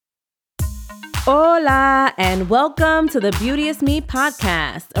Hola, and welcome to the Beauteous Me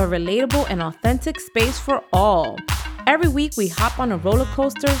podcast, a relatable and authentic space for all. Every week, we hop on a roller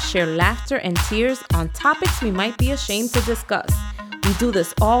coaster, share laughter and tears on topics we might be ashamed to discuss. We do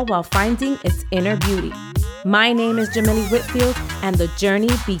this all while finding its inner beauty. My name is Jamily Whitfield, and the journey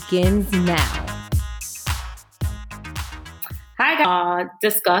begins now. Hi,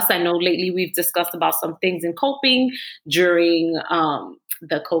 guys. I know lately we've discussed about some things in coping during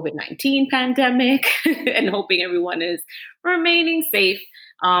the COVID-19 pandemic and hoping everyone is remaining safe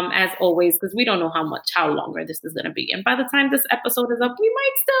as always, because we don't know how longer this is going to be. And by the time this episode is up, we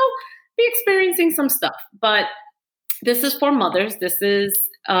might still be experiencing some stuff. But this is for mothers. This is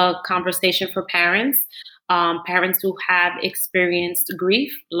a conversation for parents. Parents who have experienced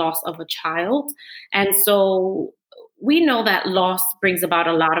grief, loss of a child. And so we know that loss brings about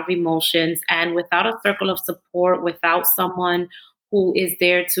a lot of emotions, and without a circle of support, without someone who is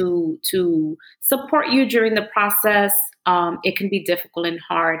there to support you during the process, it can be difficult and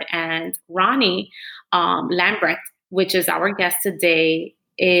hard. And Ronnie Lambrecht, which is our guest today,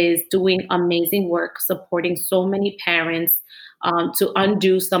 is doing amazing work supporting so many parents to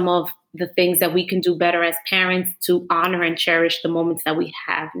undo some of the things that we can do better as parents to honor and cherish the moments that we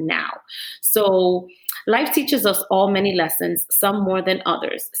have now. So life teaches us all many lessons, some more than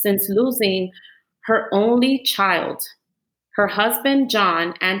others. Since losing her only child, her husband,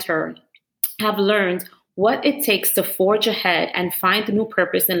 John, and her have learned what it takes to forge ahead and find a new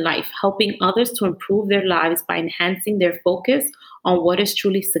purpose in life, helping others to improve their lives by enhancing their focus on what is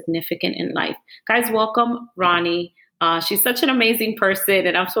truly significant in life. Guys, welcome Ronnie. She's such an amazing person,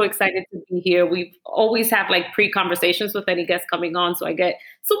 and I'm so excited to be here. We always have like pre-conversations with any guests coming on, so I get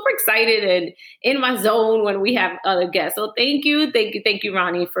super excited and in my zone when we have other guests. So thank you,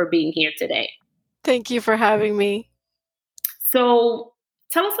 Ronnie, for being here today. Thank you for having me. So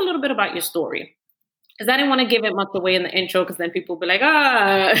tell us a little bit about your story, because I didn't want to give it much away in the intro, because then people will be like, Tell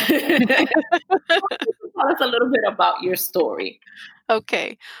us a little bit about your story.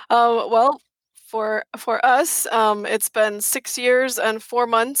 Okay. Well, for us, it's been 6 years and 4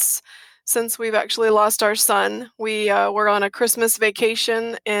 months since we've actually lost our son. We were on a Christmas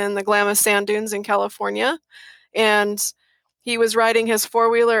vacation in the Glamis Sand Dunes in California, and he was riding his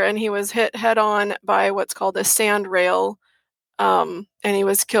four-wheeler and he was hit head on by what's called a sand rail, and he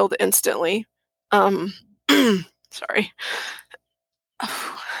was killed instantly. Sorry.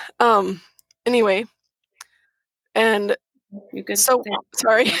 Anyway, and so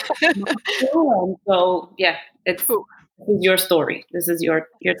sorry. So yeah, this is your story. This is your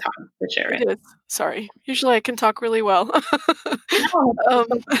time to share it. Sorry. Usually I can talk really well.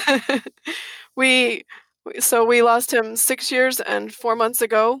 We lost him 6 years and 4 months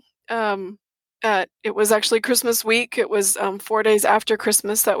ago. It was actually Christmas week. It was 4 days after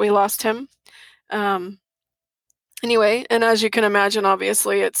Christmas that we lost him. Anyway, and as you can imagine,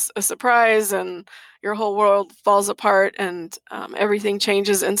 obviously it's a surprise and your whole world falls apart and everything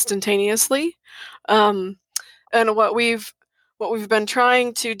changes instantaneously. And what we've been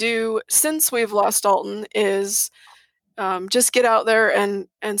trying to do since we've lost Dalton is just get out there and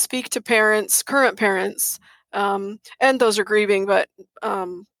speak to parents, current parents, and those are grieving, but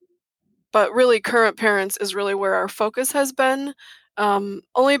really current parents is really where our focus has been.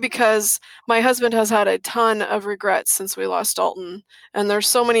 Only because my husband has had a ton of regrets since we lost Dalton, and there's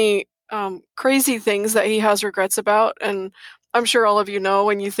so many crazy things that he has regrets about. And I'm sure all of you know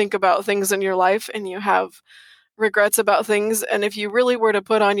when you think about things in your life and you have regrets about things, and if you really were to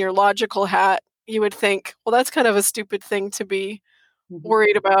put on your logical hat, you would think, well, that's kind of a stupid thing to be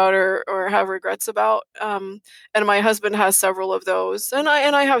worried about or have regrets about. And my husband has several of those, and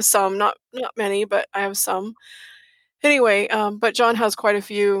I have some, not many, but I have some. Anyway, but John has quite a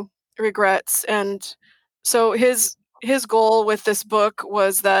few regrets, and so his goal with this book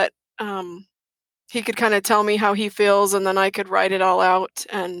was that he could kind of tell me how he feels, and then I could write it all out.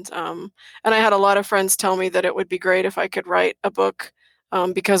 And I had a lot of friends tell me that it would be great if I could write a book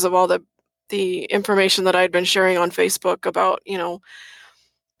because of all the information that I'd been sharing on Facebook about,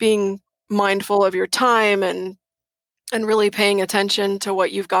 being mindful of your time and really paying attention to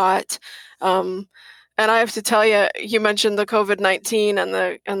what you've got. And I have to tell you, you mentioned the COVID-19 and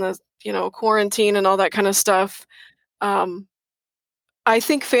the quarantine and all that kind of stuff. I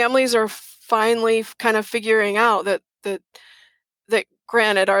think families are finally kind of figuring out that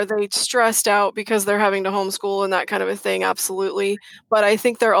granted, are they stressed out because they're having to homeschool and that kind of a thing? Absolutely. But I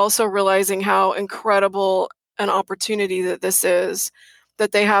think they're also realizing how incredible an opportunity that this is,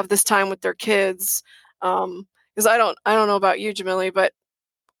 that they have this time with their kids. Because I don't know about you, Jamily, but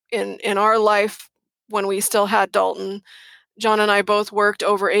in our life, when we still had Dalton, John and I both worked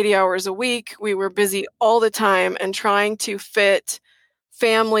over 80 hours a week. We were busy all the time, and trying to fit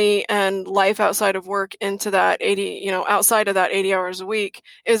family and life outside of work into that 80, outside of that 80 hours a week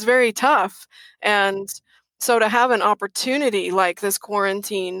is very tough. And so to have an opportunity like this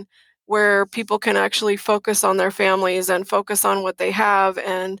quarantine where people can actually focus on their families and focus on what they have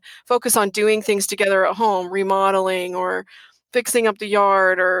and focus on doing things together at home, remodeling or fixing up the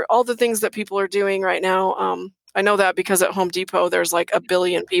yard or all the things that people are doing right now. I know that because at Home Depot, there's like a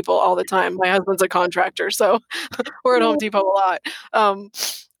billion people all the time. My husband's a contractor, so we're at Home Depot a lot.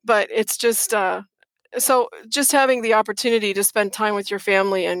 But it's just, so just having the opportunity to spend time with your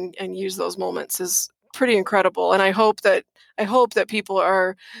family and use those moments is pretty incredible. And I hope that people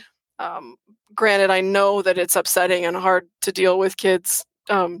are, granted, I know that it's upsetting and hard to deal with kids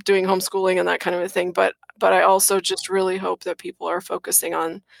doing homeschooling and that kind of a thing, but I also just really hope that people are focusing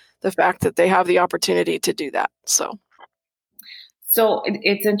on the fact that they have the opportunity to do that. So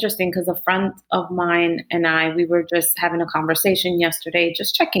it's interesting because a friend of mine and I, we were just having a conversation yesterday,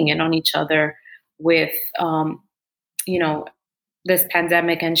 just checking in on each other with, this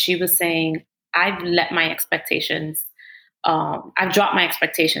pandemic. And she was saying, I've dropped my expectations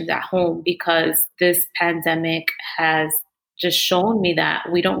at home because this pandemic has just shown me that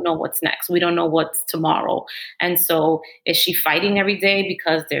we don't know what's next. We don't know what's tomorrow. And so is she fighting every day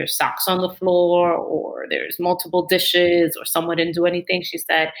because there's socks on the floor or there's multiple dishes or someone didn't do anything? She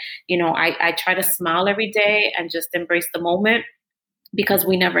said, I try to smile every day and just embrace the moment because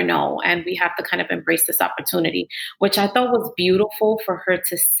we never know. And we have to kind of embrace this opportunity, which I thought was beautiful for her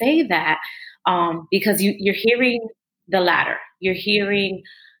to say that, because you're hearing the latter. You're hearing,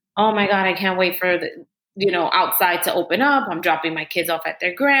 oh my God, I can't wait for outside to open up. I'm dropping my kids off at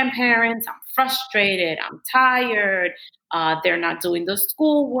their grandparents. I'm frustrated. I'm tired. They're not doing the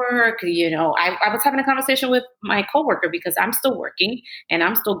schoolwork. I was having a conversation with my coworker because I'm still working and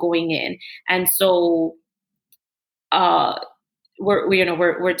I'm still going in. And so,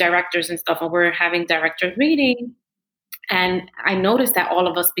 we're directors and stuff, and we're having directors meeting. And I noticed that all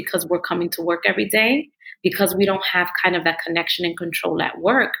of us, because we're coming to work every day, because we don't have kind of that connection and control at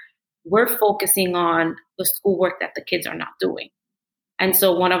work, we're focusing on the schoolwork that the kids are not doing. And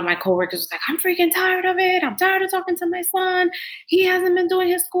so one of my coworkers was like, I'm freaking tired of it. I'm tired of talking to my son. He hasn't been doing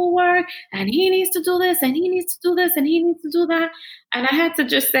his schoolwork and he needs to do this and he needs to do this and he needs to do that. And I had to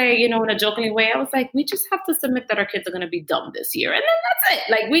just say, in a joking way, I was like, we just have to submit that our kids are going to be dumb this year. And then that's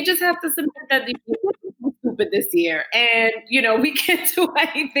it. Like, we just have to submit that these kids are stupid this year. And, we can't do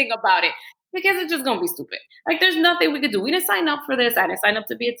anything about it. Because it's just going to be stupid. Like, there's nothing we could do. We didn't sign up for this. I didn't sign up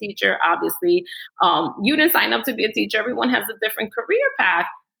to be a teacher, obviously. You didn't sign up to be a teacher. Everyone has a different career path.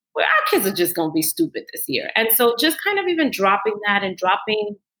 Well, our kids are just going to be stupid this year. And so just kind of even dropping that and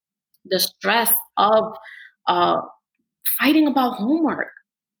dropping the stress of fighting about homework,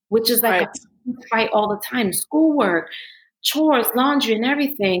 which is like a fight all the time. Schoolwork, chores, laundry, and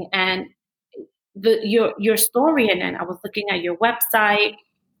everything. And your story. And then I was looking at your website.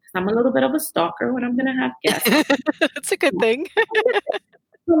 I'm a little bit of a stalker when I'm going to have guests. That's a good thing.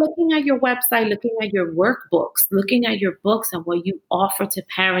 So looking at your website, looking at your workbooks, looking at your books and what you offer to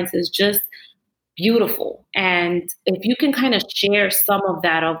parents is just beautiful. And if you can kind of share some of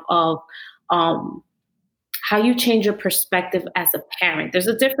that of how you change your perspective as a parent. There's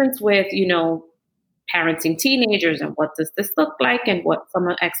a difference with, parenting teenagers and what does this look like and what some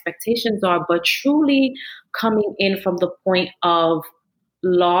of the expectations are, but truly coming in from the point of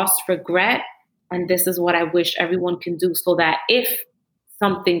loss, regret, and this is what I wish everyone can do so that if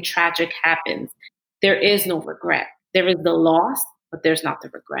something tragic happens, there is no regret. There is the loss, but there's not the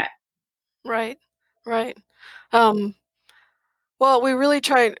regret. Right. Well, we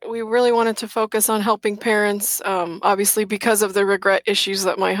really wanted to focus on helping parents, obviously because of the regret issues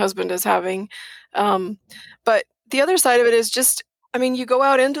that my husband is having. But the other side of it is just, you go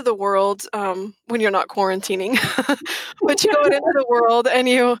out into the world when you're not quarantining, but you go out into the world and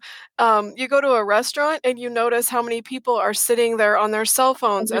you go to a restaurant and you notice how many people are sitting there on their cell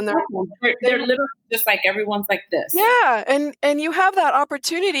phones and they're literally just like everyone's like this. Yeah, and you have that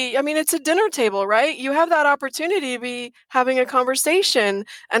opportunity. It's a dinner table, right? You have that opportunity to be having a conversation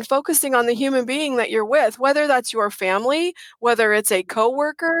and focusing on the human being that you're with, whether that's your family, whether it's a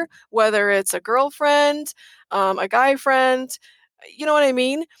coworker, whether it's a girlfriend, a guy friend. You know what I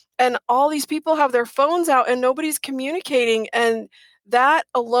mean? And all these people have their phones out and nobody's communicating. And that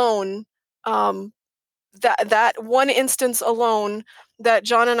alone, that one instance alone that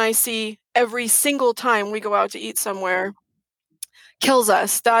John and I see every single time we go out to eat somewhere kills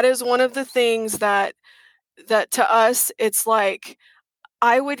us. That is one of the things that to us, it's like,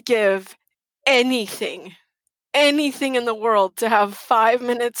 I would give anything anything in the world to have 5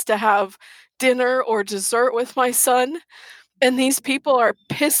 minutes to have dinner or dessert with my son, and these people are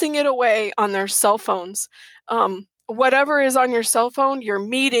pissing it away on their cell phones. Whatever is on your cell phone, your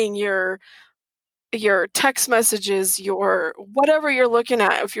meeting, your text messages, your whatever you're looking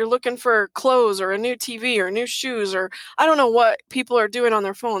at, if you're looking for clothes or a new TV or new shoes, or I don't know what people are doing on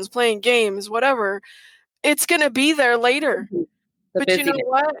their phones, playing games, whatever, it's going to be there later. The But you know busyness.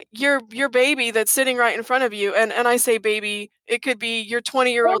 what? Your baby that's sitting right in front of you, and I say baby, it could be your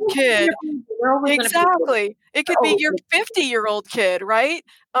 20-year-old kid. We're always going to be. Exactly. It could We're be always your gonna 50-year-old kid, right?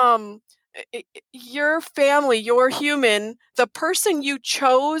 Your family, your human, the person you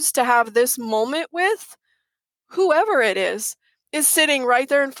chose to have this moment with, whoever it is sitting right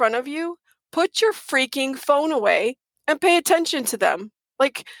there in front of you. Put your freaking phone away and pay attention to them.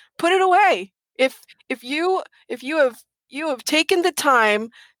 Like, put it away. If you have taken the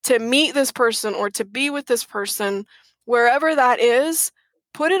time to meet this person or to be with this person, wherever that is,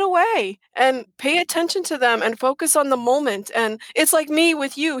 put it away and pay attention to them and focus on the moment. And it's like me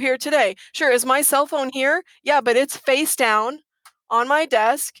with you here today. Sure, is my cell phone here? Yeah, but it's face down on my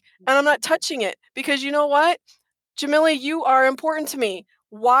desk and I'm not touching it because you know what? Jamila, you are important to me.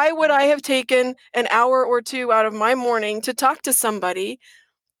 Why would I have taken an hour or two out of my morning to talk to somebody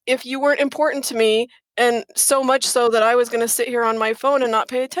if you weren't important to me? And so much so that I was going to sit here on my phone and not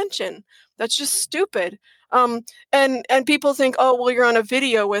pay attention. That's just stupid. Um, and people think, oh, well, you're on a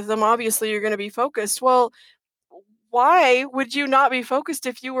video with them. Obviously, you're going to be focused. Well, why would you not be focused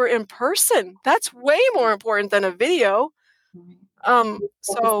if you were in person? That's way more important than a video. focused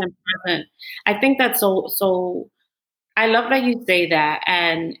So and present. I think that's so. I love that you say that.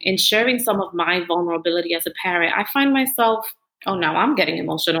 And in sharing some of my vulnerability as a parent, I find myself, oh, now I'm getting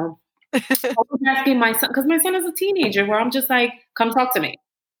emotional. I was asking my son, because my son is a teenager, where I'm just like, come talk to me.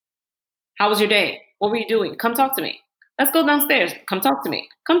 How was your day? What were you doing? Come talk to me. Let's go downstairs. Come talk to me.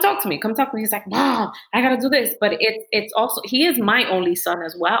 Come talk to me. Come talk to me. He's like, Mom, I gotta do this. But it's also he is my only son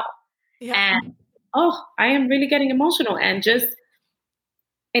as well. yeah, And oh, I am really getting emotional. And just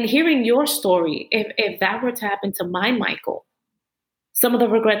in hearing your story, if that were to happen to my Michael, some of the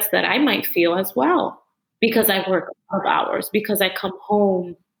regrets that I might feel as well, because I work a lot of hours, because I come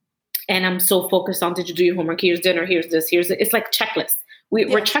home and I'm so focused on, did you do your homework? Here's dinner. Here's this. It's like checklists. We're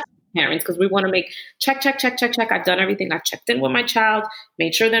yeah, checking parents because we want to make check, check, check, check, check. I've done everything. I've checked in with my child,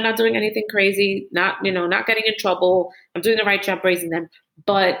 made sure they're not doing anything crazy, not getting in trouble. I'm doing the right job raising them.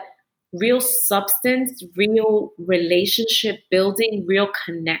 But real substance, real relationship building, real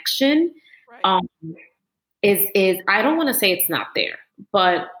connection, right. um, is I don't want to say it's not there,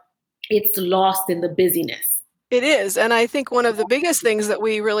 but it's lost in the busyness. It is. And I think one of the biggest things that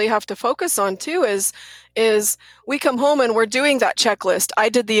we really have to focus on too is we come home and we're doing that checklist. I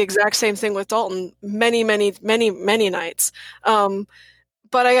did the exact same thing with Dalton many, many, many, many nights.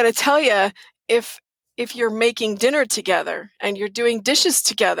 But I got to tell you, if you're making dinner together and you're doing dishes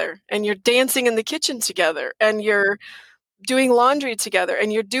together and you're dancing in the kitchen together and you're doing laundry together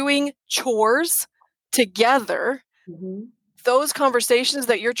and you're doing chores together, Mm-hmm. those conversations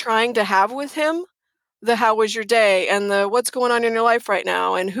that you're trying to have with him, the how was your day and the what's going on in your life right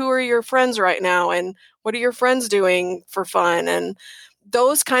now and who are your friends right now and what are your friends doing for fun, and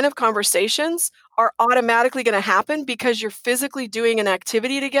those kind of conversations are automatically going to happen because you're physically doing an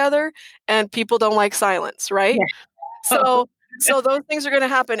activity together and people don't like silence, right? Yeah. So those things are going to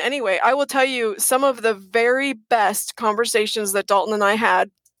happen anyway. I will tell you some of the very best conversations that Dalton and I had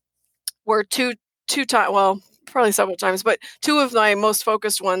were two times, well, probably several times, but two of my most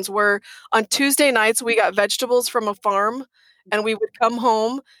focused ones were on Tuesday nights. We got vegetables from a farm, and we would come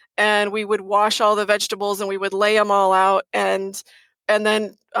home and we would wash all the vegetables and we would lay them all out, and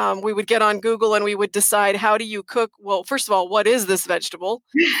then we would get on Google and we would decide, how do you cook? Well, first of all, what is this vegetable?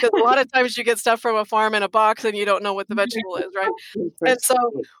 Because a lot of times you get stuff from a farm in a box and you don't know what the vegetable is, right? And so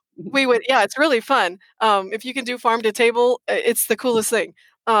we would, yeah, it's really fun. If you can do farm to table, it's the coolest thing.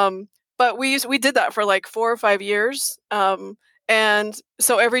 But we did that for like 4 or 5 years. And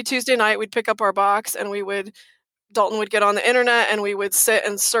so every Tuesday night we'd pick up our box and Dalton would get on the internet and we would sit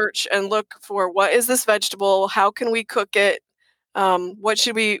and search and look for, what is this vegetable? How can we cook it? What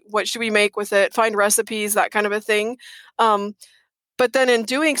should we make with it? Find recipes, that kind of a thing. But then in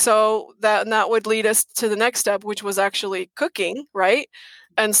doing so, that would lead us to the next step, which was actually cooking, right?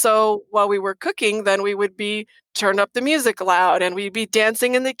 And so while we were cooking, then we would be turn up the music loud and we'd be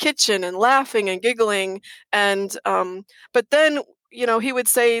dancing in the kitchen and laughing and giggling. And but then, he would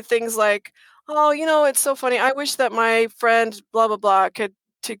say things like, oh, it's so funny. I wish that my friend blah blah blah could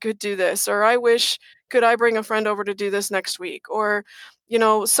do this, or I wish, could I bring a friend over to do this next week? Or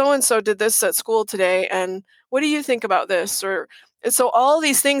so-and-so did this at school today, and what do you think about this? And so all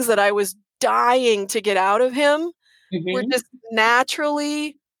these things that I was dying to get out of him were just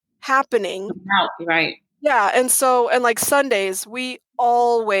naturally happening. Right. Yeah, and like Sundays, we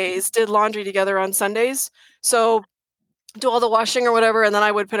always did laundry together on Sundays. So do all the washing or whatever, and then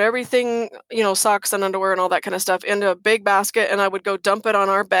I would put everything, socks and underwear and all that kind of stuff into a big basket, and I would go dump it on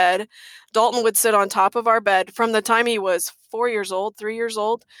our bed. Dalton would sit on top of our bed from the time he was 4 years old, 3 years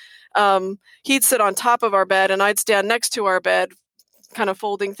old. He'd sit on top of our bed, and I'd stand next to our bed, kind of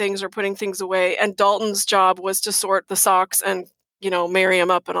folding things or putting things away. And Dalton's job was to sort the socks and, marry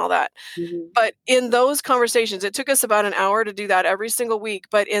them up and all that. But in those conversations, it took us about an hour to do that every single week.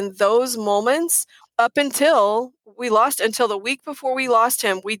 But in those moments, up until the week before we lost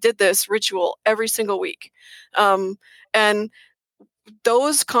him, we did this ritual every single week. And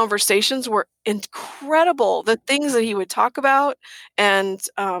those conversations were incredible. The things that he would talk about, and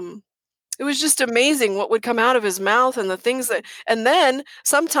it was just amazing what would come out of his mouth, and the things and then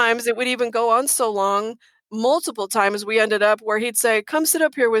sometimes it would even go on so long, multiple times we ended up where he'd say, "Come sit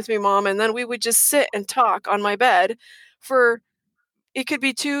up here with me, Mom." And then we would just sit and talk on my bed for, it could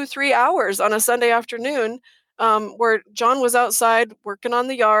be 2-3 hours on a Sunday afternoon, where John was outside working on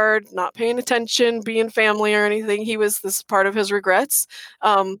the yard, not paying attention, being family or anything. This part of his regrets.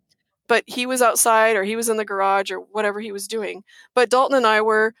 But he was outside, or he was in the garage, or whatever he was doing. But Dalton and I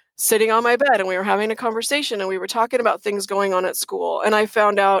were sitting on my bed, and we were having a conversation, and we were talking about things going on at school. And I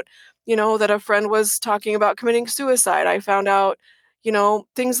found out, that a friend was talking about committing suicide. I found out,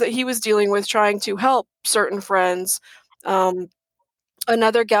 things that he was dealing with trying to help certain friends.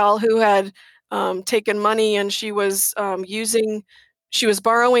 Another gal who had taken money, and she was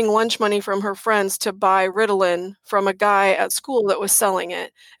borrowing lunch money from her friends to buy Ritalin from a guy at school that was selling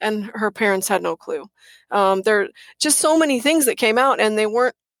it, and her parents had no clue. There are just so many things that came out, and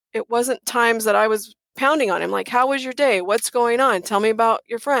it wasn't times that I was pounding on him, like, "How was your day? What's going on? Tell me about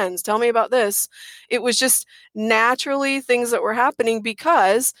your friends. Tell me about this." It was just naturally things that were happening,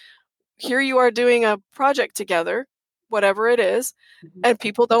 because here you are doing a project together, whatever it is, and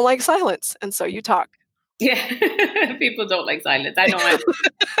people don't like silence, and so you talk. Yeah, people don't like silence. I know.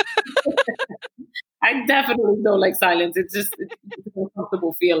 I definitely don't like silence. It's an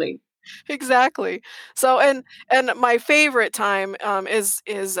uncomfortable feeling. Exactly. So, and my favorite time is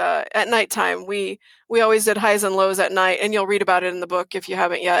at nighttime. We always did highs and lows at night, and you'll read about it in the book if you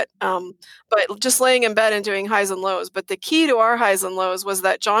haven't yet. But just laying in bed and doing highs and lows. But the key to our highs and lows was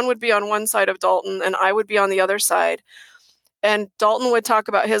that John would be on one side of Dalton, and I would be on the other side. And Dalton would talk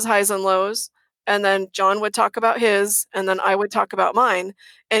about his highs and lows, and then John would talk about his, and then I would talk about mine.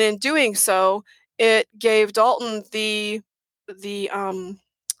 And in doing so, it gave Dalton the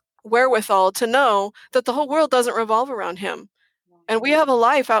wherewithal to know that the whole world doesn't revolve around him, and we have a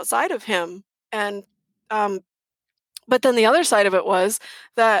life outside of him. And but then the other side of it was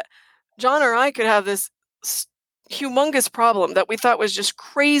that John or I could have this humongous problem that we thought was just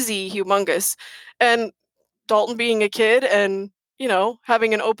crazy humongous, and Dalton, being a kid and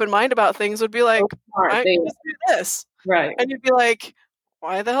having an open mind about things, would be like, "I can just do this," right? And you'd be like,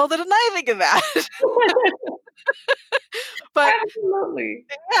 "Why the hell didn't I think of that?" But absolutely,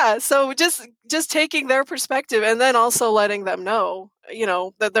 yeah. So just taking their perspective, and then also letting them know,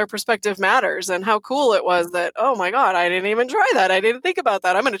 that their perspective matters, and how cool it was that, "Oh my God, I didn't even try that. I didn't think about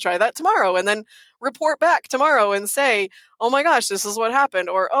that. I'm going to try that tomorrow," and then report back tomorrow and say, "Oh my gosh, this is what happened,"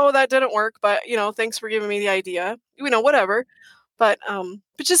 or, "Oh, that didn't work, but thanks for giving me the idea," whatever. But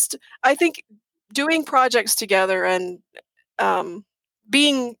just, I think doing projects together, and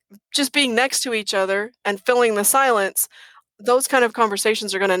being next to each other and filling the silence, those kind of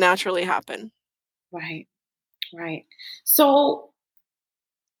conversations are going to naturally happen. Right. So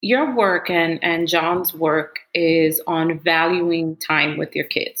your work and John's work is on valuing time with your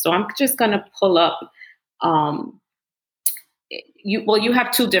kids. So I'm just going to pull up. You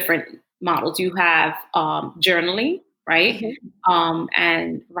have two different models. You have journaling, right?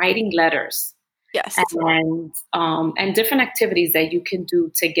 And writing letters. Yes. And different activities that you can do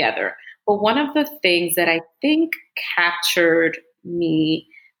together. But one of the things that I think captured me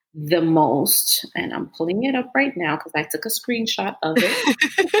the most, and I'm pulling it up right now because I took a screenshot of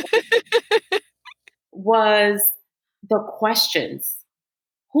it, was the questions.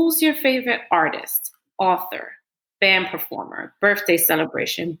 Who's your favorite artist, author, band performer, birthday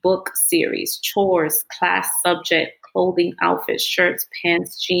celebration, book series, chores, class subject, clothing, outfits, shirts,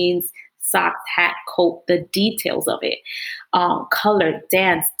 pants, jeans, socks, hat, coat, the details of it, color,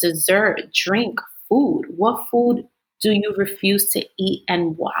 dance, dessert, drink, food. What food do you refuse to eat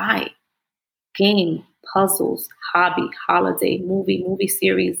and why? game, puzzles, hobby, holiday, movie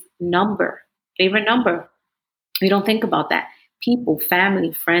series, number, favorite number. We don't think about that. People,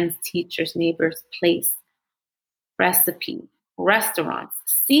 family, friends, teachers, neighbors, place, recipe, restaurants,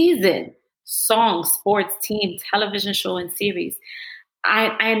 season, song, sports, team, television show, and series.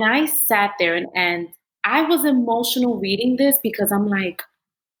 I sat there and I was emotional reading this because I'm like,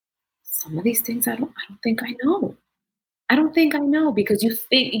 some of these things I don't think I know. I don't think I know because you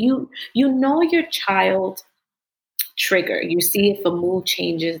think you know your child trigger. You see if a mood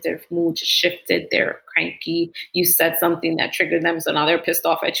changes, their mood just shifted, they're cranky. You said something that triggered them, so now they're pissed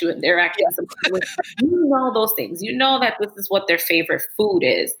off at you and they're acting something. You know those things. You know that this is what their favorite food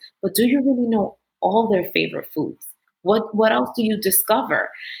is, but do you really know all their favorite foods? What else do you discover?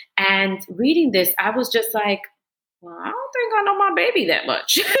 And reading this, I was just like, well, I don't think I know my baby that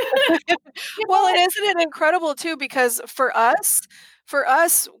much. Well, and isn't it incredible too? Because for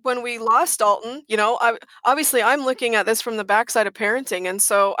us, when we lost Dalton, obviously I'm looking at this from the backside of parenting, and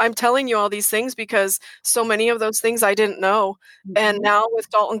so I'm telling you all these things because so many of those things I didn't know, and Mhm. now with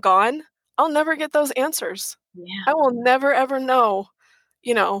Dalton gone, I'll never get those answers. I Yeah. will never ever know,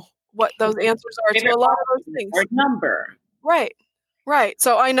 what those answers are to Favorite a lot of those coffee things. or number. Right. Right.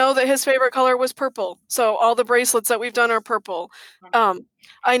 So I know that his favorite color was purple. So all the bracelets that we've done are purple. Um,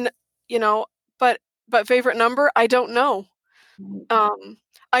 I, kn- you know, but favorite number, I don't know. Um,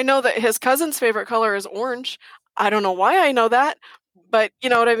 I know that his cousin's favorite color is orange. I don't know why I know that, but you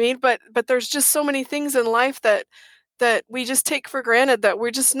know what I mean. But there's just so many things in life that we just take for granted that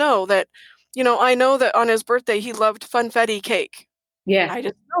we just know that. I know that on his birthday he loved funfetti cake. Yeah. I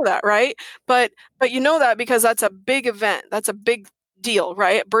just know that, right? But you know that because that's a big event. That's a big deal,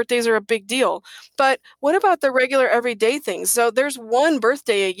 right? Birthdays are a big deal. But what about the regular everyday things? So there's one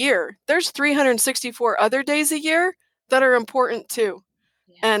birthday a year. There's 364 other days a year that are important too.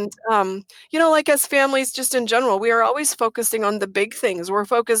 Yeah. And like as families just in general, we are always focusing on the big things. We're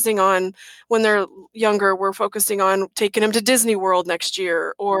focusing on when they're younger, we're focusing on taking them to Disney World next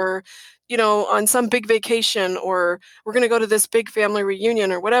year or on some big vacation or we're going to go to this big family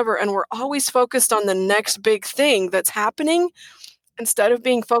reunion or whatever and we're always focused on the next big thing that's happening instead of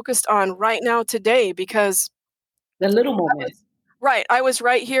being focused on right now today because The little moments. right, I was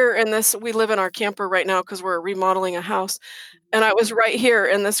right here in this we live in our camper right now cuz we're remodeling a house and I was right here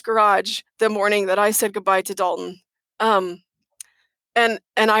in this garage the morning that I said goodbye to Dalton. Um, and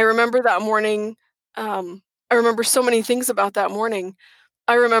I remember that morning. I remember so many things about that morning.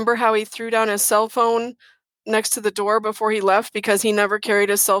 I remember how he threw down his cell phone next to the door before he left because he never carried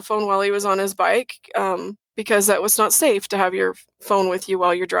his cell phone while he was on his bike because that was not safe to have your phone with you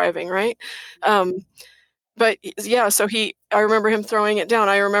while you're driving, right? Um, but yeah, so I remember him throwing it down.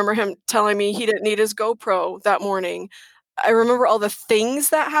 I remember him telling me he didn't need his GoPro that morning. I remember all the things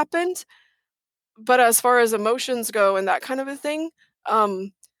that happened, but as far as emotions go and that kind of a thing,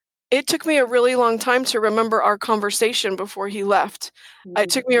 um, it took me a really long time to remember our conversation before he left. It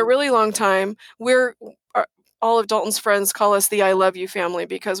took me a really long time. Uh, all of Dalton's friends call us the I love you family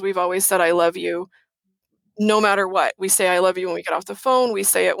because we've always said I love you no matter what. We say I love you when we get off the phone. We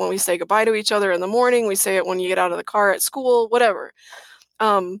say it when we say goodbye to each other in the morning. We say it when you get out of the car at school, whatever.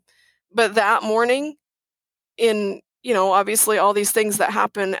 Um, but that morning, obviously all these things that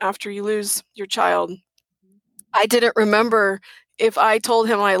happen after you lose your child, I didn't remember if I told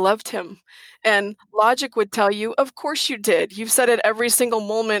him I loved him. And logic would tell you, of course you did. You've said it every single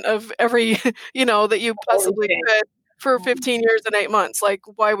moment of every, that you possibly Everything. could for 15 years and 8 months. Like,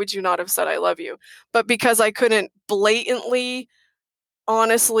 why would you not have said I love you? But because I couldn't blatantly,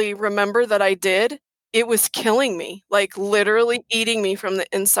 honestly remember that I did, it was killing me, like literally eating me from the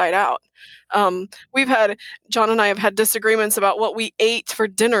inside out. We've had John and I have had disagreements about what we ate for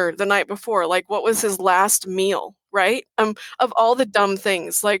dinner the night before, like what was his last meal, right? Of all the dumb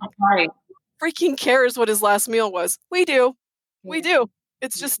things, like Right. freaking cares what his last meal was. We do. We Yeah. do.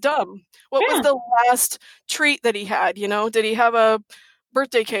 It's just dumb. What was Yeah. the last treat that he had, Did he have a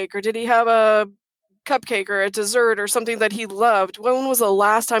birthday cake or did he have a cupcake or a dessert or something that he loved? When was the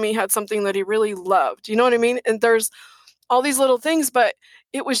last time he had something that he really loved? You know what I mean? And there's all these little things, but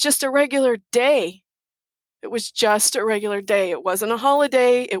it was just a regular day. It was just a regular day. It wasn't a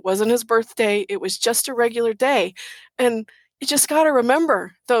holiday. It wasn't his birthday. It was just a regular day. And you just got to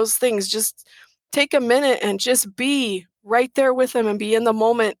remember those things. Just take a minute and just be right there with him and be in the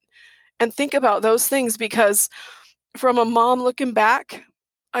moment and think about those things because from a mom looking back,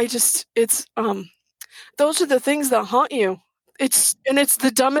 it's those are the things that haunt you. It's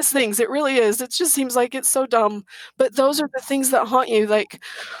the dumbest things. It really is. It just seems like it's so dumb, but those are the things that haunt you. Like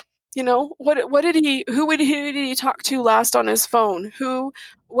What did he who did he talk to last on his phone?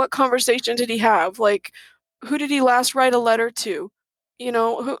 What conversation did he have? Like, who did he last write a letter to?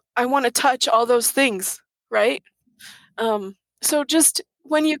 I want to touch all those things, right? So just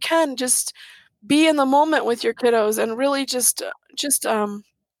when you can, just be in the moment with your kiddos and really just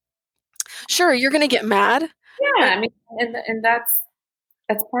sure, you're going to get mad. Yeah, I mean, and that's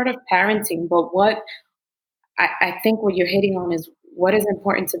part of parenting. But what I think what you're hitting on is what is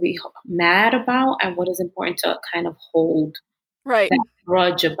important to be mad about and what is important to kind of hold Right. that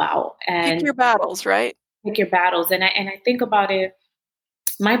grudge about and Pick your battles, right? pick your battles. And I think about it.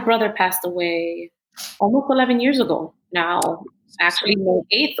 My brother passed away almost 11 years ago now. Actually, May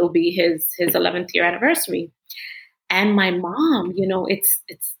 8th will be his 11th year anniversary. And my mom, it's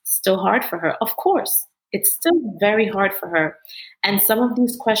still hard for her. Of course, it's still very hard for her. And some of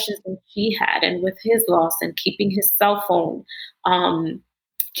these questions that she had, and with his loss and keeping his cell phone,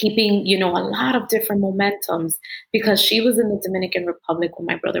 keeping, a lot of different momentums, because she was in the Dominican Republic when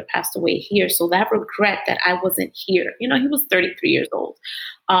my brother passed away here. So that regret that I wasn't here, he was 33 years old.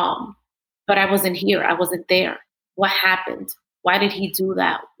 But I wasn't here. I wasn't there. What happened? Why did he do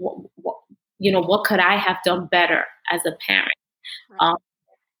that? What could I have done better as a parent? Right.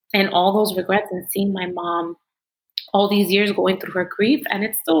 And all those regrets, and seeing my mom all these years going through her grief, and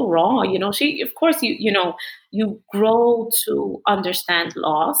it's still raw. She, of course, you grow to understand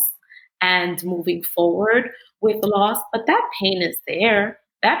loss and moving forward with loss, but that pain is there.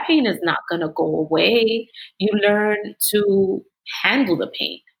 That pain is not going to go away. You learn to handle the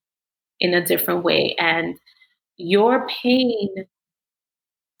pain in a different way. And your pain,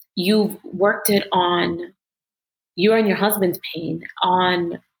 you've worked it on you and your husband's pain,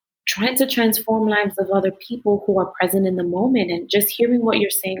 on trying to transform lives of other people who are present in the moment. And just hearing what you're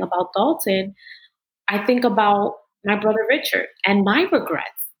saying about Dalton, I think about my brother Richard and my regrets,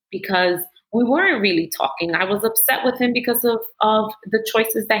 because we weren't really talking. I was upset with him because of the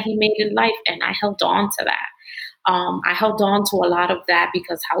choices that he made in life, and I held on to that. I held on to a lot of that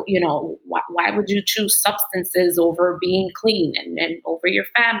because why would you choose substances over being clean and over your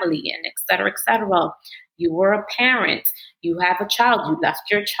family and et cetera, et cetera? You were a parent, you have a child, you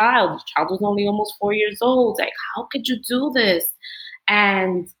left your child. The child was only almost 4 years old. Like, how could you do this?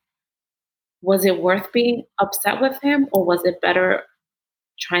 And was it worth being upset with him, or was it better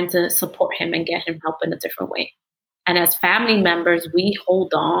trying to support him and get him help in a different way? And as family members, we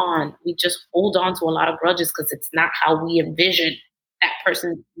hold on. We just hold on to a lot of grudges because it's not how we envision that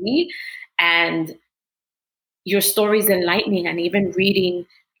person to be. And your story is enlightening, and even reading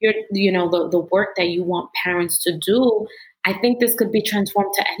the work that you want parents to do. I think this could be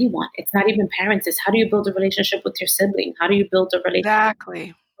transformed to anyone. It's not even parents. It's how do you build a relationship with your sibling? How do you build a relationship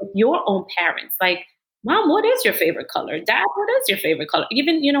Exactly. with your own parents? Like, Mom, what is your favorite color? Dad, what is your favorite color?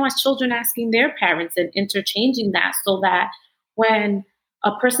 Even, as children asking their parents and interchanging that, so that when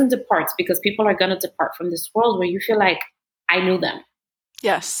a person departs, because people are going to depart from this world, where you feel like, I knew them.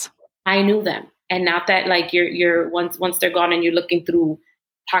 Yes. I knew them. And not that like you're once they're gone and you're looking through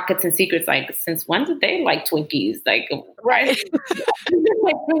pockets and secrets, like, since when did they like Twinkies? Like, right.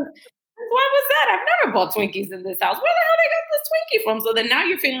 Like, what was that? I've never bought Twinkies in this house. Where the hell they got this Twinkie from? So then now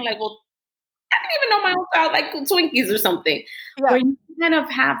you're feeling like, well, I didn't even know my own child like Twinkies or something. Yeah. Where you kind of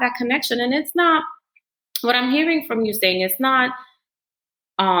have that connection. And it's not, what I'm hearing from you saying, it's not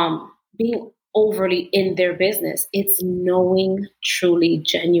being overly in their business. It's knowing, truly,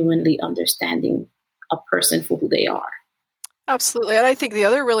 genuinely understanding a person for who they are. Absolutely. And I think the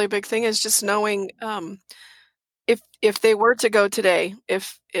other really big thing is just knowing if they were to go today,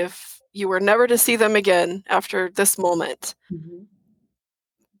 if you were never to see them again after this moment, Mm-hmm.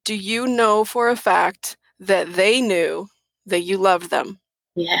 do you know for a fact that they knew that you loved them?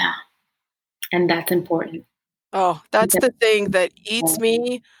 Yeah. And that's important. Oh, that's the thing that eats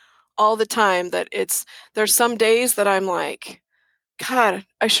me all the time. There's some days that I'm like, God,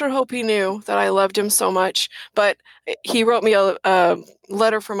 I sure hope he knew that I loved him so much. But he wrote me a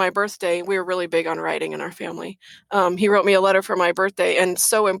letter for my birthday. We were really big on writing in our family. He wrote me a letter for my birthday, and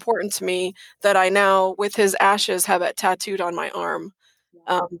so important to me that I now, with his ashes, have it tattooed on my arm.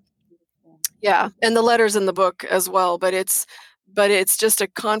 Yeah, and the letter's in the book as well. But it's just a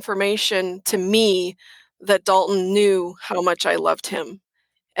confirmation to me that Dalton knew how much I loved him.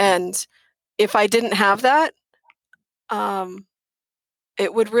 And if I didn't have that,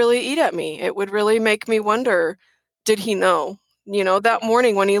 it would really eat at me. It would really make me wonder, did he know? That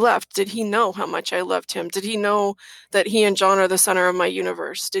morning when he left, did he know how much I loved him? Did he know that he and John are the center of my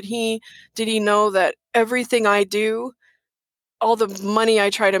universe? Did he know that everything I do, all the money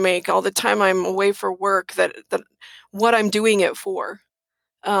I try to make, all the time I'm away for work, that what I'm doing it for?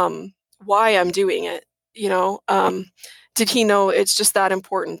 why I'm doing it. Did he know it's just that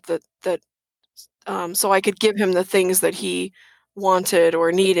important that so I could give him the things that he wanted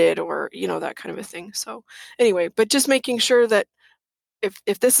or needed, or that kind of a thing. So anyway, but just making sure that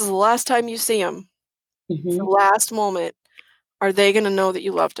if this is the last time you see him, the last moment, are they going to know that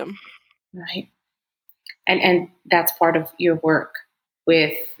you loved them? Right. And that's part of your work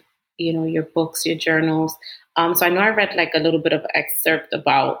with, your books, your journals. So I know I read like a little bit of excerpt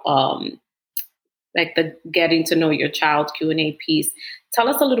about like the getting to know your child Q&A piece. Tell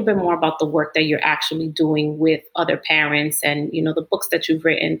us a little bit more about the work that you're actually doing with other parents and, the books that you've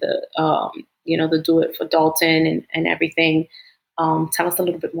written, the Do It for Dalton and everything. Tell us a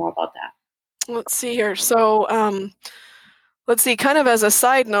little bit more about that. Let's see here. So, let's see, kind of as a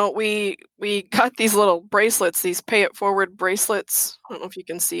side note, we got these little bracelets, these Pay It Forward bracelets. I don't know if you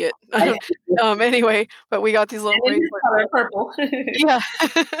can see it. Anyway, but we got these little bracelets. Color purple. Yeah.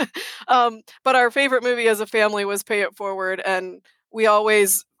 But our favorite movie as a family was Pay It Forward. And we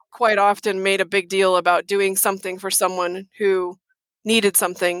always quite often made a big deal about doing something for someone who needed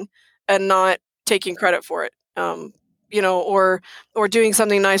something and not taking credit for it. Or doing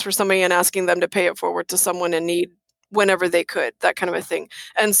something nice for somebody and asking them to pay it forward to someone in need whenever they could, that kind of a thing.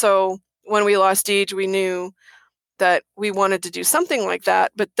 And so when we lost Deej, we knew that we wanted to do something like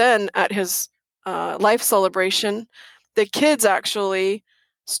that. But then at his life celebration, the kids actually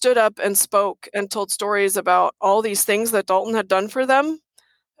stood up and spoke and told stories about all these things that Dalton had done for them.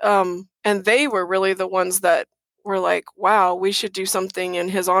 And they were really the ones that were like, wow, we should do something in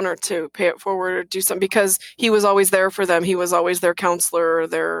his honor to pay it forward or do something, because he was always there for them. He was always their counselor or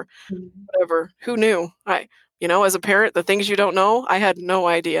their whatever. Who knew? As a parent, the things you don't know, I had no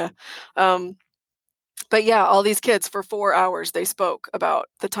idea. But yeah, all these kids for 4 hours, they spoke about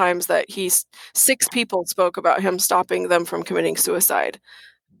the times that 6 people spoke about him stopping them from committing suicide.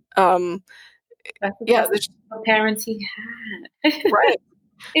 That's the parents he had. Right.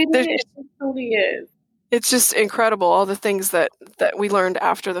 It truly is. It's just incredible, all the things that we learned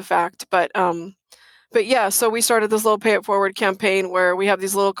after the fact. But yeah, so we started this little Pay It Forward campaign where we have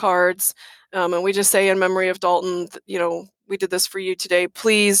these little cards, and we just say, in memory of Dalton, we did this for you today.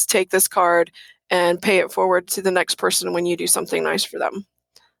 Please take this card and pay it forward to the next person when you do something nice for them.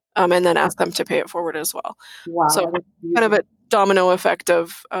 And then ask them to pay it forward as well. Wow. So kind of a domino effect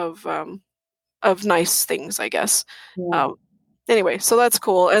of nice things, I guess. Yeah. Anyway, so that's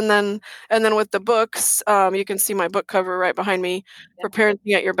cool. And then with the books, you can see my book cover right behind me, for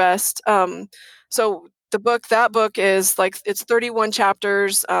Parenting at Your Best. So that book is like, it's 31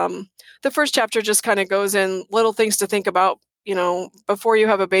 chapters. The first chapter just kind of goes in little things to think about, before you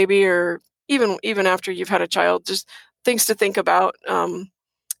have a baby, or even after you've had a child, just things to think about.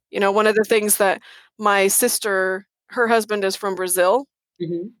 One of the things that my sister, her husband is from Brazil,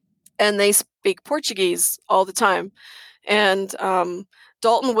 and they speak Portuguese all the time. And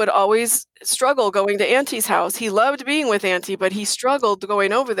Dalton would always struggle going to Auntie's house. He loved being with Auntie, but he struggled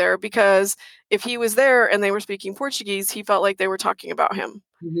going over there because if he was there and they were speaking Portuguese, he felt like they were talking about him.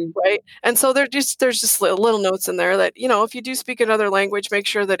 Right. And so there's just little notes in there that, if you do speak another language, make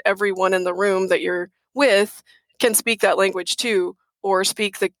sure that everyone in the room that you're with can speak that language too, or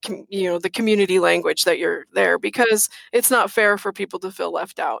speak the community language that you're there, because it's not fair for people to feel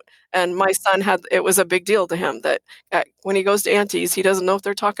left out. And my son it was a big deal to him that when he goes to Auntie's, he doesn't know if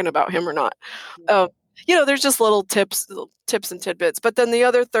they're talking about him or not. There's just little tips and tidbits. But then the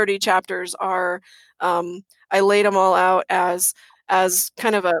other 30 chapters are, I laid them all out as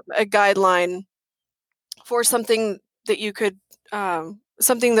kind of a guideline for something that you could,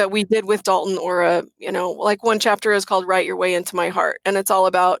 something that we did with Dalton, or like one chapter is called Write Your Way Into My Heart. And it's all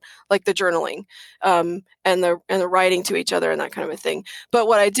about like the journaling, and the writing to each other and that kind of a thing. But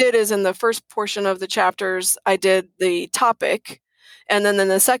what I did is, in the first portion of the chapters, I did the topic. And then in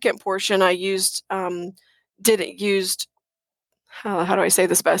the second portion, I used, how do I say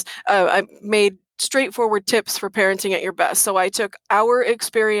this best? I made straightforward tips for parenting at your best. So I took our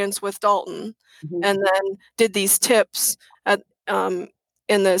experience with Dalton, and then did these tips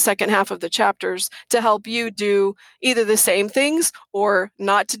in the second half of the chapters to help you do either the same things or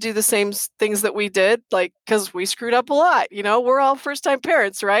not to do the same things that we did, like, because we screwed up a lot. We're all first-time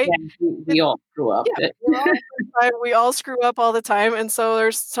parents, right? Yeah, we all screw up. Yeah, we all screw up all the time. And so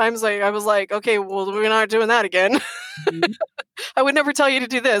there's times like I was like, okay, well, we're not doing that again. I would never tell you to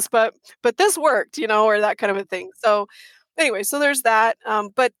do this, but this worked, or that kind of a thing. So anyway, so there's that.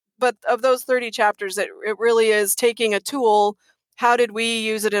 But of those 30 chapters, it really is taking a tool. How did we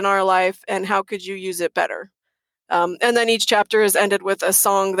use it in our life, and how could you use it better? And then each chapter is ended with a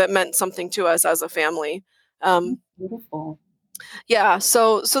song that meant something to us as a family. Beautiful. Yeah,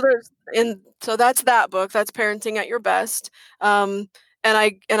 so that's that book. That's Parenting at Your Best. And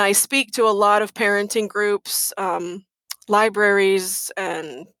I speak to a lot of parenting groups, libraries,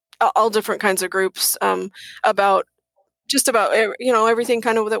 and all different kinds of groups, about just about everything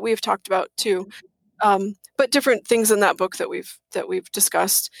kind of that we've talked about too. But different things in that book that we've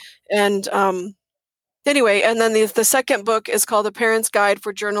discussed. And anyway, and then the second book is called A Parent's Guide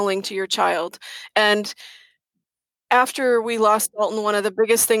for Journaling to Your Child. And after we lost Dalton, one of the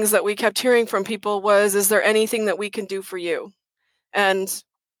biggest things that we kept hearing from people was, "Is there anything that we can do for you?" And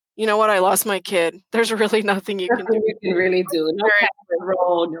you know what? I lost my kid. There's really nothing you can do. Nothing you can really do. No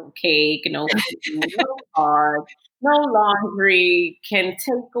casserole, no cake, no food, no card, no laundry can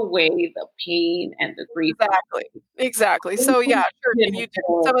take away the pain and the grief. Exactly. Exactly. So yeah, sure. Can you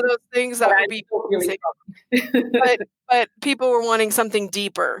do some of those things? That would be amazing. But people were wanting something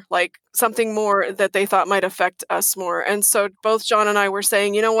deeper, like something more that they thought might affect us more. And so both John and I were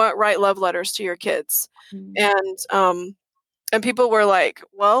saying, you know what, write love letters to your kids. And people were like,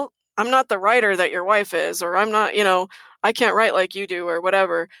 well, I'm not the writer that your wife is, or I'm not, I can't write like you do, or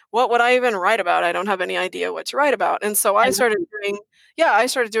whatever. What would I even write about? I don't have any idea what to write about. And so I started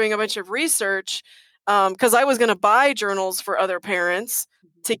doing a bunch of research, because I was going to buy journals for other parents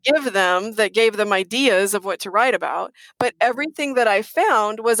to give them that gave them ideas of what to write about. But everything that I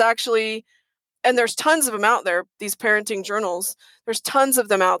found was actually, and there's tons of them out there, these parenting journals, there's tons of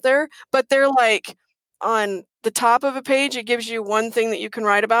them out there, but they're like, on the top of a page, it gives you one thing that you can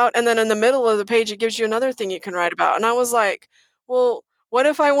write about. And then in the middle of the page, it gives you another thing you can write about. And I was like, well, what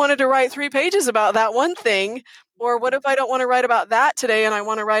if I wanted to write 3 pages about that one thing? Or what if I don't want to write about that today and I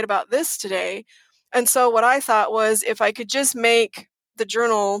want to write about this today? And so what I thought was, if I could just make the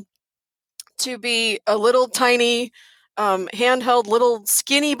journal to be a little tiny, handheld, little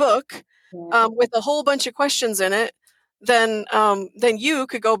skinny book, with a whole bunch of questions in it, then you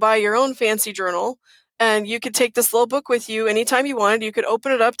could go buy your own fancy journal, and you could take this little book with you anytime you wanted. You could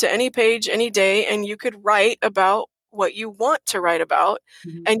open it up to any page, any day, and you could write about what you want to write about.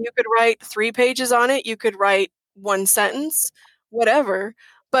 And you could write 3 pages on it. You could write 1 sentence, whatever.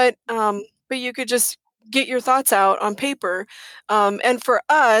 But you could just get your thoughts out on paper. And for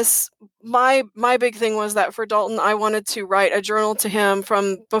us, my big thing was that for Dalton, I wanted to write a journal to him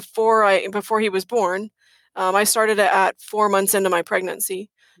from before he was born. I started it at 4 months into my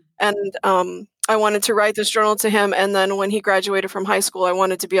pregnancy, and I wanted to write this journal to him. And then when he graduated from high school, I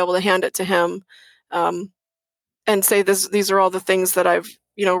wanted to be able to hand it to him, and say, these are all the things that I've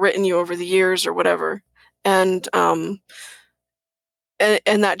written you over the years, or whatever. And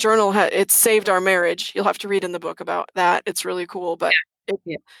that journal it saved our marriage. You'll have to read in the book about that. It's really cool, but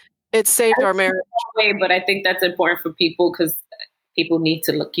it saved our marriage. But I think that's important for people, because people need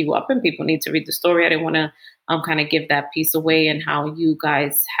to look you up and people need to read the story. I didn't want to kind of give that piece away, and how you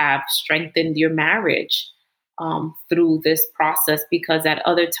guys have strengthened your marriage through this process, because at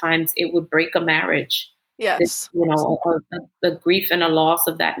other times it would break a marriage. Yes. The grief and a loss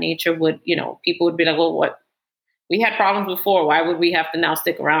of that nature would, people would be like, well, what? We had problems before. Why would we have to now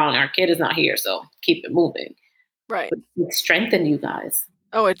stick around? Our kid is not here, so keep it moving. Right. But it strengthened you guys.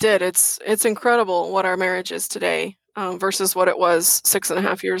 Oh, it did. It's incredible what our marriage is today, versus what it was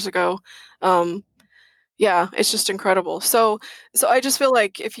 6.5 years ago. Yeah, it's just incredible. So I just feel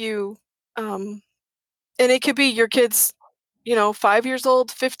like if you, and it could be your kids, 5 years old,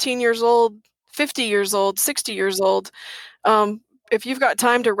 15 years old, 50 years old, 60 years old. If you've got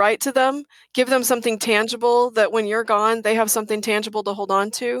time to write to them, give them something tangible, that when you're gone, they have something tangible to hold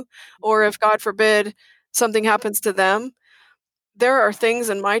on to. Or if, God forbid, something happens to them, there are things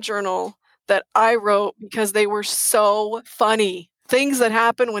in my journal that I wrote because they were so funny. Things that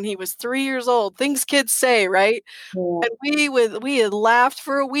happened when he was 3 years old, things kids say, right? Yeah. And we had laughed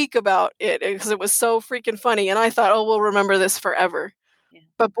for a week about it because it was so freaking funny. And I thought, oh, we'll remember this forever. Yeah.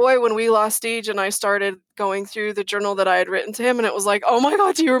 But boy, when we lost Deej and I started going through the journal that I had written to him, and it was like, oh my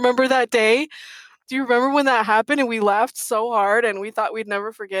God, do you remember that day? Do you remember when that happened? And we laughed so hard and we thought we'd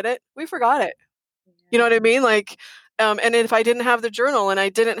never forget it. We forgot it. You know what I mean? Like, and if I didn't have the journal and I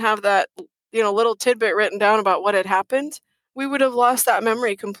didn't have that, little tidbit written down about what had happened, we would have lost that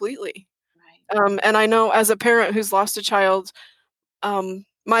memory completely. Right. And I know, as a parent who's lost a child,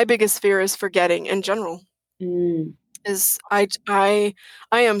 my biggest fear is forgetting in general. Is I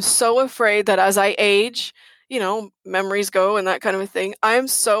am so afraid that as I age, memories go and that kind of a thing. I am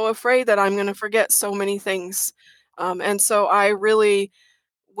so afraid that I'm going to forget so many things. And so I really,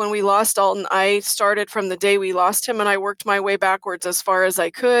 when we lost Dalton, I started from the day we lost him, and I worked my way backwards as far as I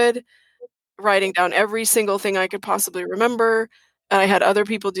could, writing down every single thing I could possibly remember. And I had other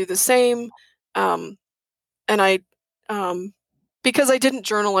people do the same. And I because I didn't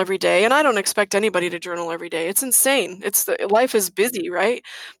journal every day, and I don't expect anybody to journal every day. It's insane. Life is busy, right?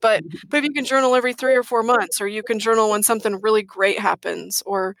 But if you can journal every 3 or 4 months, or you can journal when something really great happens,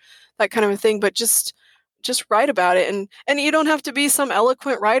 or that kind of a thing, but just write about it. And you don't have to be some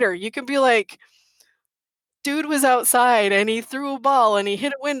eloquent writer. You can be like, dude was outside and he threw a ball and he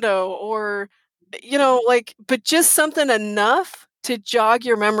hit a window, or like, but just something enough to jog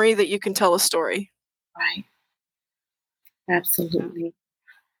your memory that you can tell a story. Right. Absolutely.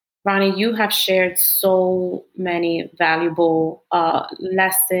 Ronnie, you have shared so many valuable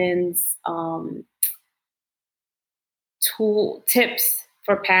lessons, tips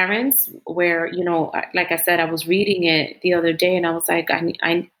for parents where, like I said, I was reading it the other day and I was like, I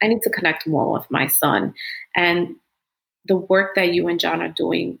need to connect more with my son. And the work that you and John are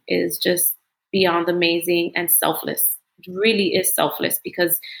doing is just beyond amazing and selfless. It really is selfless,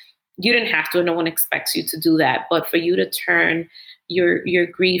 because you didn't have to, no one expects you to do that. But for you to turn your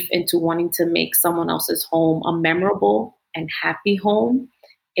grief into wanting to make someone else's home a memorable and happy home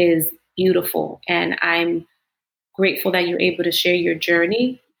is beautiful. And I'm grateful that you're able to share your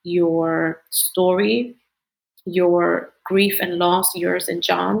journey, your story, your grief and loss, yours and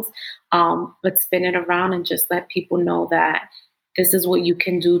John's, but spin it around and just let people know that this is what you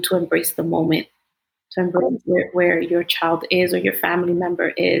can do to embrace the moment, to embrace where your child is or your family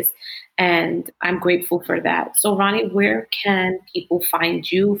member is. And I'm grateful for that. So Ronnie, where can people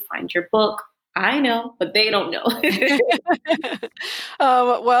find you, find your book? I know, but they don't know.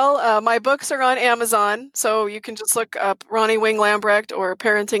 My books are on Amazon, so you can just look up Ronnie Wing Lambrecht or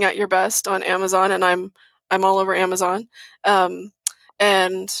Parenting at Your Best on Amazon, and I'm all over Amazon.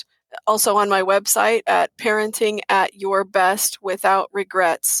 And also on my website at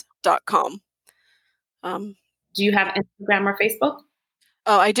parentingatyourbestwithoutregrets.com. Do you have Instagram or Facebook?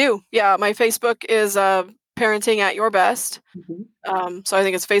 I do. Yeah, my Facebook is Parenting at Your Best. Mm-hmm. So I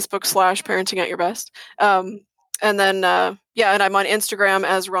think it's Facebook/Parenting at Your Best. And then, and I'm on Instagram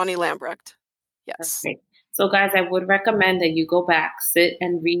as Ronnie Lambrecht. Yes. Okay. So guys, I would recommend that you go back, sit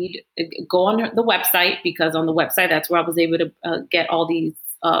and read, go on the website, because on the website, that's where I was able to get all these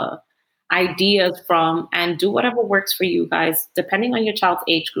ideas from, and do whatever works for you guys, depending on your child's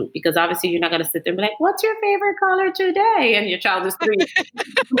age group, because obviously you're not going to sit there and be like, what's your favorite color today? And your child is 3.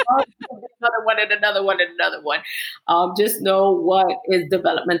 Another one and another one and another one. Just know what is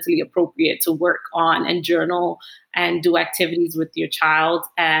developmentally appropriate to work on and journal and do activities with your child.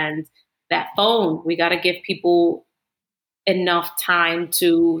 And that phone, we got to give people enough time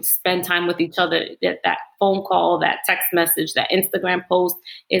to spend time with each other. That phone call, that text message, that Instagram post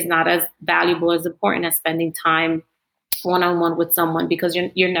is not as valuable, as important as spending time one-on-one with someone, because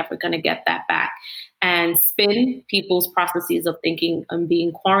you're never going to get that back. And spin people's processes of thinking and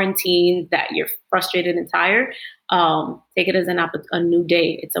being quarantined, that you're frustrated and tired. Take it as a new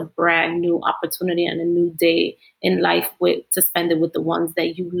day. It's a brand new opportunity and a new day in life to spend it with the ones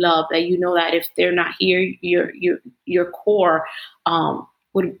that you love, that you know that if they're not here, your core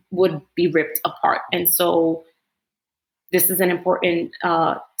would be ripped apart. And so this is an important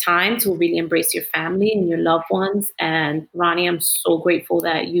time to really embrace your family and your loved ones. And Ronnie, I'm so grateful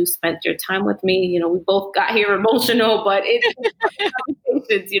that you spent your time with me. We both got here emotional, but it's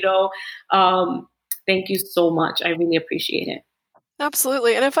conversations, thank you so much. I really appreciate it.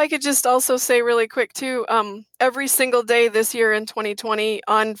 Absolutely. And if I could just also say really quick too, every single day this year in 2020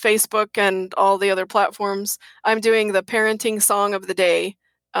 on Facebook and all the other platforms, I'm doing the parenting song of the day.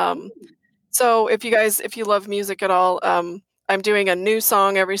 So if you love music at all, I'm doing a new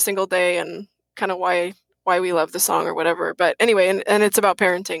song every single day, and kind of why we love the song or whatever. But anyway, and it's about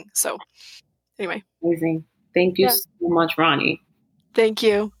parenting. So anyway. Amazing. Thank you so much, Ronnie. Thank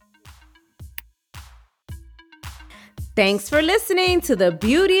you. Thanks for listening to the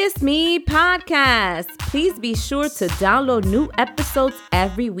Beauteous Me podcast. Please be sure to download new episodes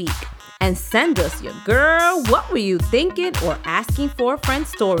every week. And send us your girl, what were you thinking, or asking for a friend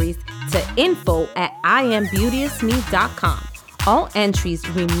stories to info@IamBeauteousMe.com. All entries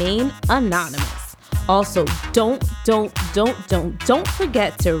remain anonymous. Also, don't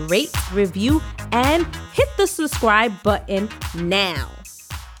forget to rate, review, and hit the subscribe button now.